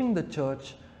approaching the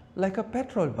church like a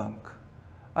petrol bunk.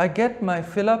 I get my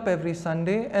fill up every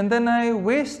Sunday and then I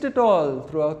waste it all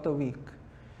throughout the week.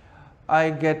 I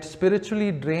get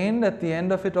spiritually drained at the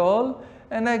end of it all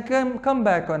and I come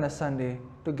back on a Sunday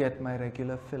to get my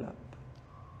regular fill up.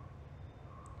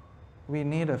 We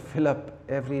need a fill up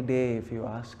every day, if you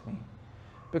ask me.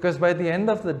 Because by the end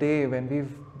of the day, when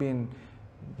we've been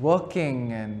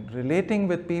working and relating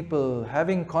with people,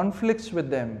 having conflicts with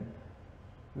them,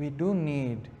 we do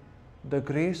need the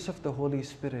grace of the Holy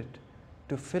Spirit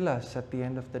to fill us at the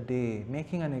end of the day,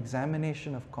 making an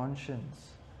examination of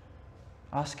conscience,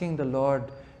 asking the Lord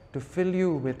to fill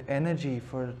you with energy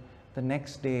for the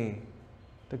next day,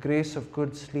 the grace of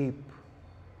good sleep.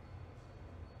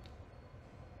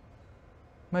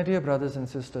 My dear brothers and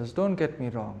sisters, don't get me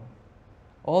wrong.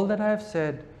 All that I have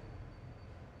said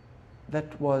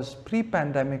that was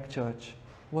pre-pandemic church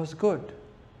was good.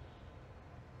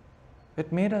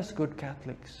 It made us good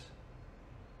Catholics.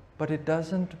 but it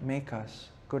doesn't make us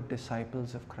good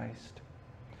disciples of Christ.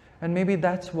 And maybe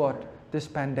that's what this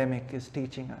pandemic is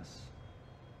teaching us.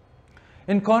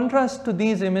 In contrast to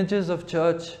these images of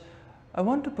church, I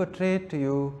want to portray to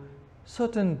you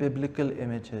certain biblical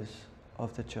images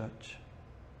of the church.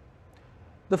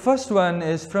 The first one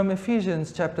is from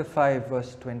Ephesians chapter 5,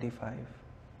 verse 25.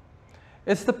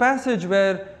 It's the passage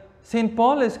where St.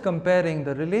 Paul is comparing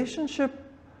the relationship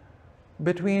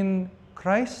between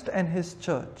Christ and his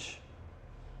church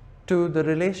to the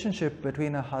relationship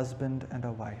between a husband and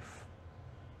a wife.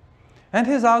 And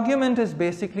his argument is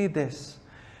basically this,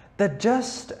 that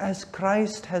just as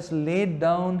Christ has laid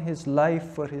down his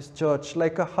life for his church,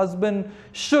 like a husband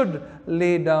should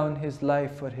lay down his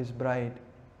life for his bride,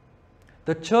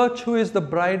 the church, who is the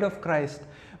bride of Christ,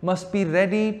 must be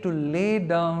ready to lay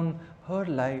down her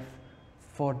life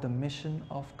for the mission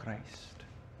of Christ.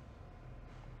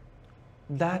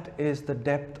 That is the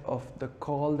depth of the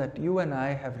call that you and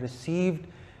I have received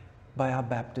by our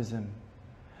baptism.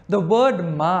 The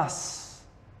word Mass,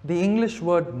 the English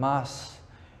word Mass,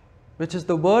 which is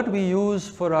the word we use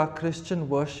for our Christian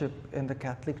worship in the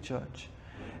Catholic Church,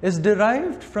 is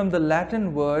derived from the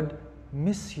Latin word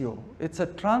missio. It's a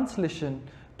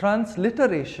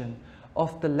transliteration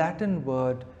of the Latin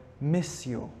word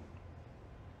missio.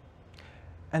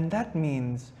 And that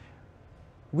means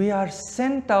we are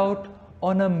sent out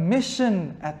on a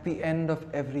mission at the end of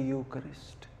every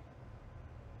Eucharist.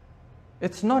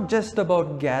 It's not just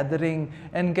about gathering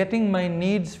and getting my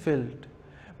needs filled,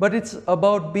 but it's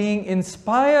about being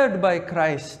inspired by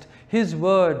Christ, His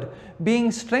Word,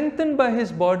 being strengthened by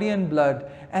His body and blood,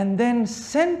 and then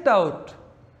sent out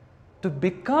to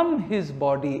become His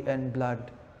body and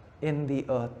blood in the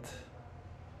earth.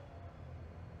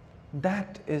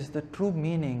 That is the true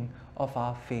meaning of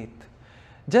our faith.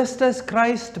 Just as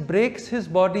Christ breaks His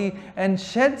body and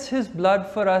sheds His blood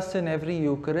for us in every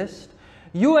Eucharist,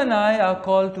 you and I are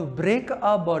called to break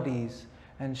our bodies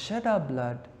and shed our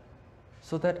blood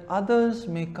so that others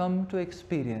may come to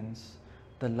experience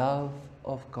the love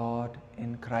of God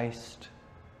in Christ.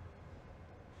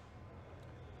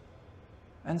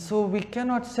 And so we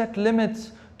cannot set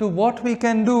limits to what we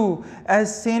can do.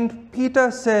 As St. Peter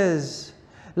says,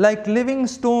 like living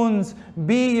stones,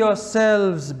 be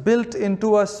yourselves built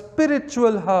into a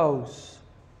spiritual house.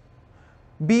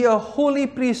 Be a holy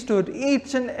priesthood.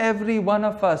 Each and every one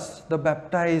of us, the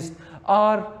baptized,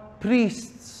 are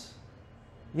priests.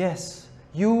 Yes,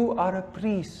 you are a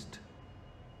priest.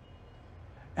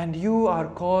 And you are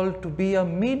called to be a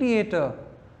mediator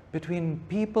between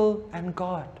people and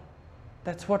God.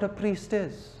 That's what a priest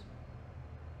is.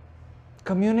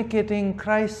 Communicating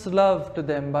Christ's love to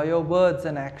them by your words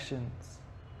and actions.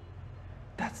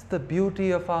 That's the beauty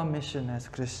of our mission as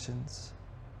Christians.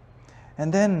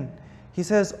 And then he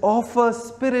says, offer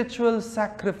spiritual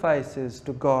sacrifices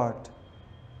to God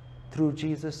through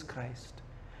Jesus Christ.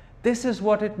 This is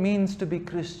what it means to be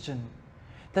Christian.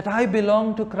 That I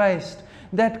belong to Christ.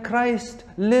 That Christ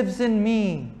lives in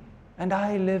me and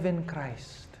I live in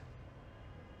Christ.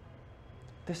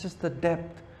 This is the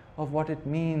depth of what it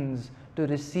means to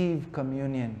receive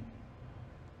communion.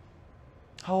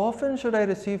 How often should I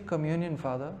receive communion,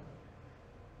 Father?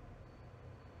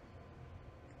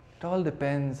 It all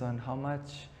depends on how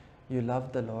much you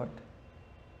love the Lord.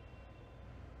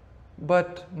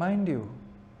 But mind you,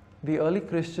 the early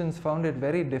Christians found it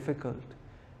very difficult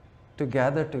to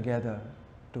gather together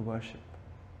to worship.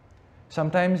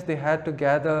 Sometimes they had to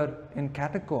gather in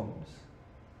catacombs.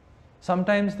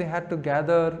 Sometimes they had to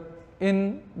gather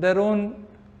in their own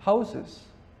houses.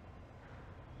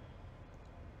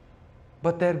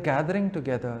 But their gathering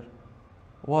together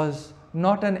was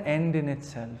not an end in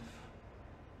itself.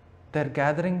 Their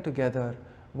gathering together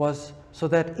was so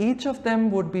that each of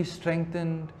them would be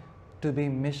strengthened to be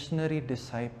missionary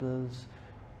disciples,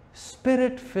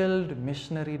 Spirit-filled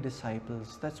missionary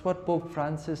disciples. That's what Pope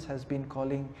Francis has been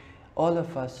calling all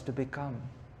of us to become.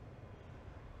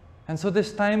 And so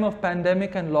this time of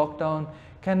pandemic and lockdown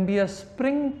can be a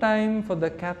springtime for the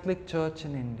Catholic Church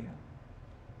in India,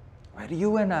 where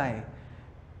you and I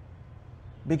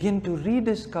begin to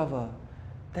rediscover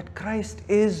that Christ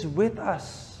is with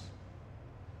us.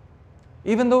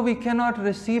 Even though we cannot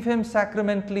receive Him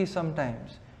sacramentally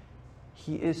sometimes,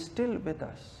 He is still with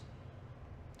us.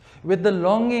 With the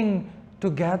longing to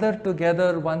gather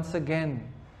together once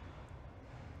again,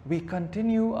 we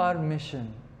continue our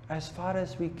mission as far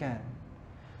as we can,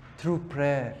 through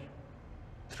prayer,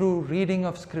 through reading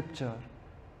of Scripture,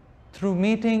 through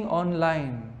meeting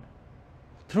online,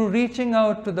 through reaching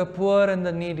out to the poor and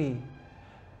the needy,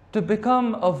 to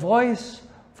become a voice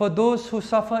for those who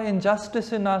suffer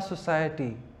injustice in our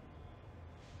society,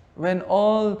 when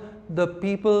all the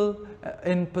people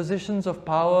in positions of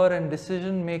power and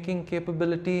decision-making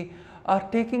capability are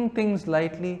taking things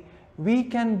lightly, we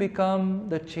can become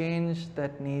the change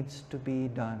that needs to be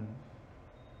done.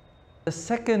 The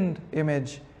second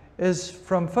image is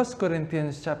from 1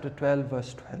 Corinthians chapter 12,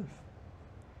 verse 12.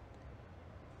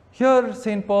 Here,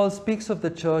 St. Paul speaks of the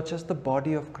church as the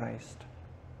body of Christ.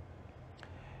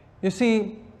 You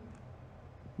see,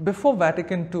 before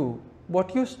Vatican II,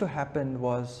 what used to happen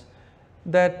was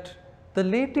that the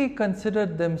laity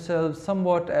considered themselves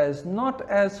somewhat as not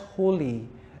as holy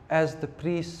as the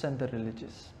priests and the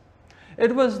religious.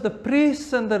 It was the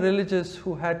priests and the religious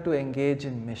who had to engage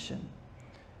in mission.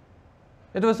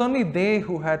 It was only they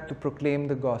who had to proclaim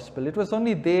the gospel. It was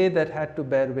only they that had to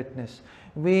bear witness.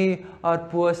 We are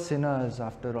poor sinners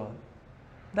after all.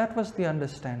 That was the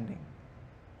understanding.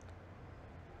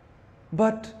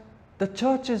 But the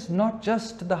church is not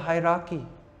just the hierarchy.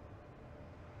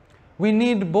 We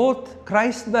need both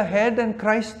Christ the head and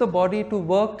Christ the body to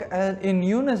work in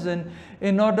unison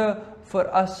in order for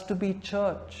us to be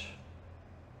church.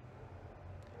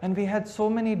 And we had so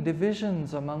many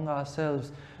divisions among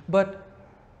ourselves, but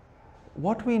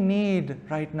what we need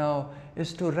right now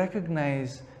is to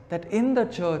recognize that in the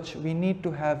church we need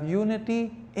to have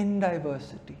unity in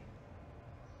diversity.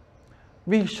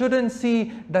 We shouldn't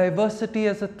see diversity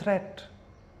as a threat,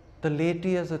 the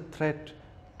laity as a threat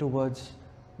towards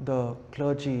the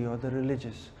clergy or the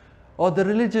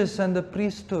religious and the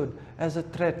priesthood as a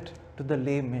threat to the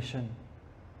lay mission.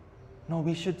 No,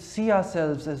 we should see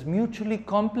ourselves as mutually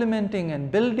complementing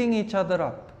and building each other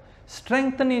up,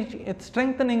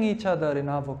 strengthening each other in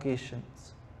our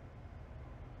vocations,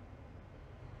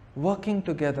 working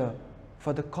together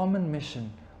for the common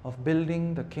mission of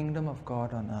building the kingdom of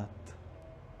God on earth.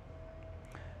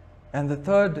 And the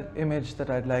third image that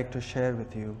I'd like to share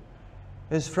with you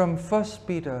is from 1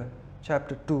 Peter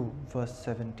chapter 2, verse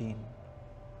 17.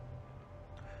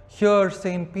 Here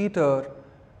St. Peter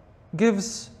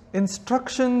gives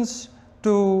instructions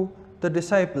to the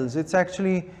disciples. It's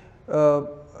actually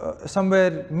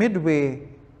somewhere midway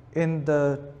in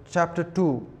the chapter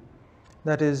 2,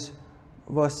 that is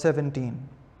verse 17.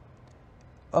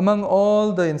 Among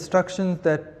all the instructions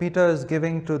that Peter is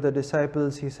giving to the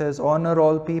disciples, he says, honor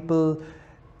all people,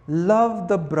 love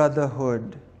the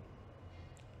brotherhood.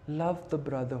 Love the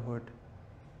brotherhood.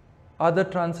 Other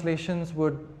translations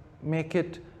would make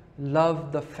it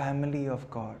love the family of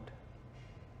God.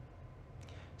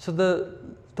 So the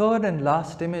third and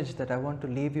last image that I want to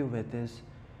leave you with is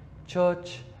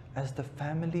church as the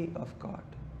family of God.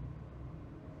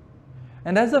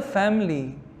 And as a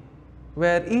family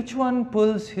where each one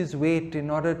pulls his weight in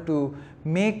order to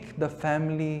make the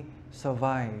family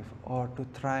survive or to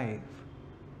thrive,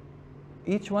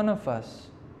 each one of us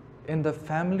in the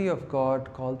family of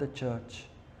God called the church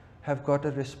have got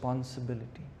a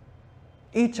responsibility.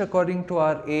 Each according to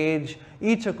our age,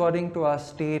 each according to our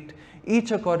state,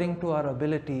 each according to our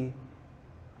ability,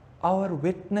 our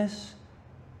witness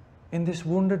in this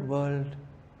wounded world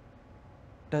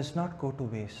does not go to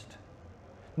waste.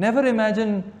 Never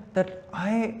imagine that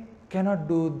I cannot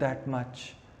do that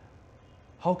much.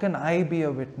 How can I be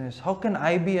a witness? How can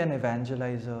I be an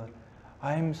evangelizer?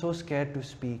 I am so scared to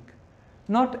speak.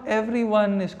 Not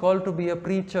everyone is called to be a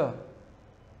preacher.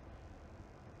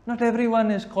 Not everyone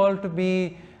is called to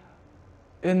be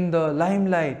in the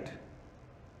limelight.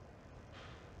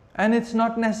 And it's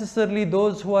not necessarily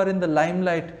those who are in the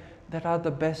limelight that are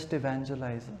the best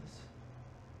evangelizers.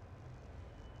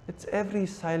 It's every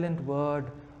silent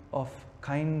word of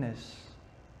kindness,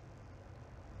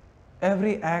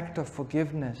 every act of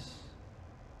forgiveness,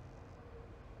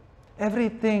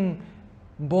 everything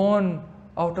born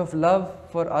out of love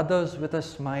for others with a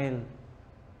smile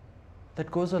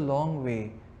that goes a long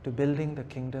way to building the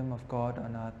kingdom of God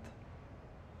on earth.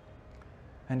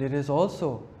 And it is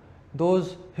also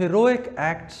those heroic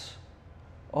acts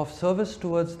of service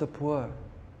towards the poor,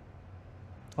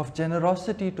 of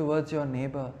generosity towards your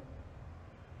neighbor,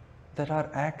 that are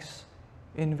acts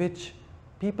in which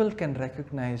people can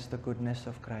recognize the goodness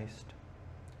of Christ.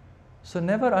 So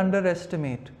never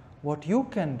underestimate what you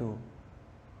can do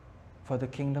for the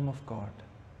kingdom of God.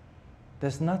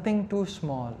 There's nothing too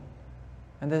small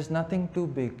and there's nothing too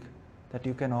big that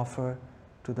you can offer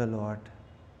to the Lord.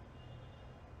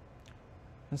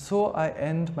 And so I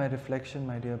end my reflection,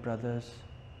 my dear brothers,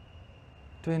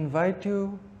 to invite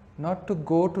you not to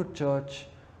go to church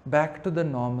back to the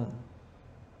normal,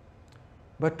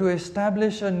 but to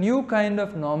establish a new kind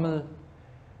of normal,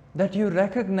 that you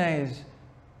recognize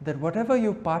that whatever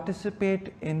you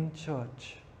participate in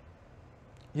church,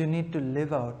 you need to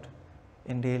live out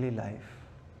in daily life.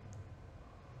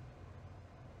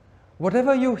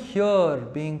 Whatever you hear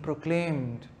being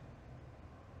proclaimed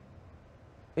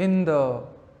in the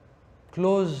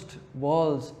closed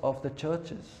walls of the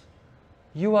churches,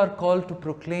 you are called to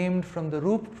proclaim from the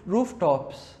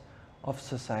rooftops of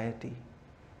society.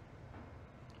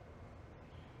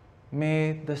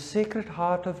 May the Sacred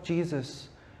Heart of Jesus,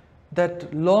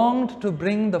 that longed to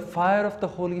bring the fire of the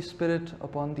Holy Spirit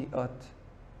upon the earth,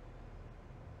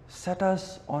 set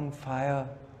us on fire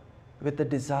with the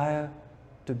desire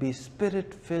to be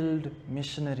Spirit-filled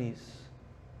missionaries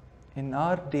in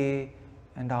our day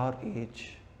and our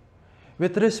age,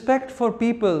 with respect for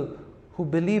people who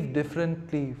believe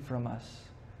differently from us,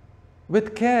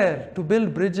 with care to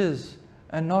build bridges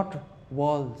and not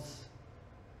walls.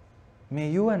 May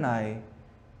you and I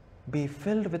be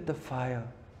filled with the fire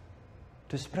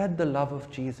to spread the love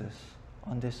of Jesus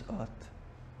on this earth.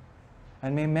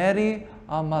 And may Mary,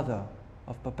 our Mother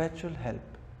of perpetual help,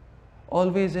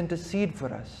 always intercede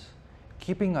for us,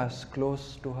 keeping us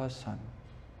close to her Son.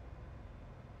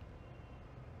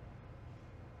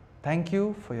 Thank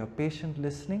you for your patient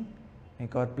listening. May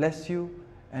God bless you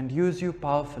and use you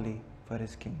powerfully for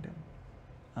His kingdom.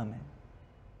 Amen.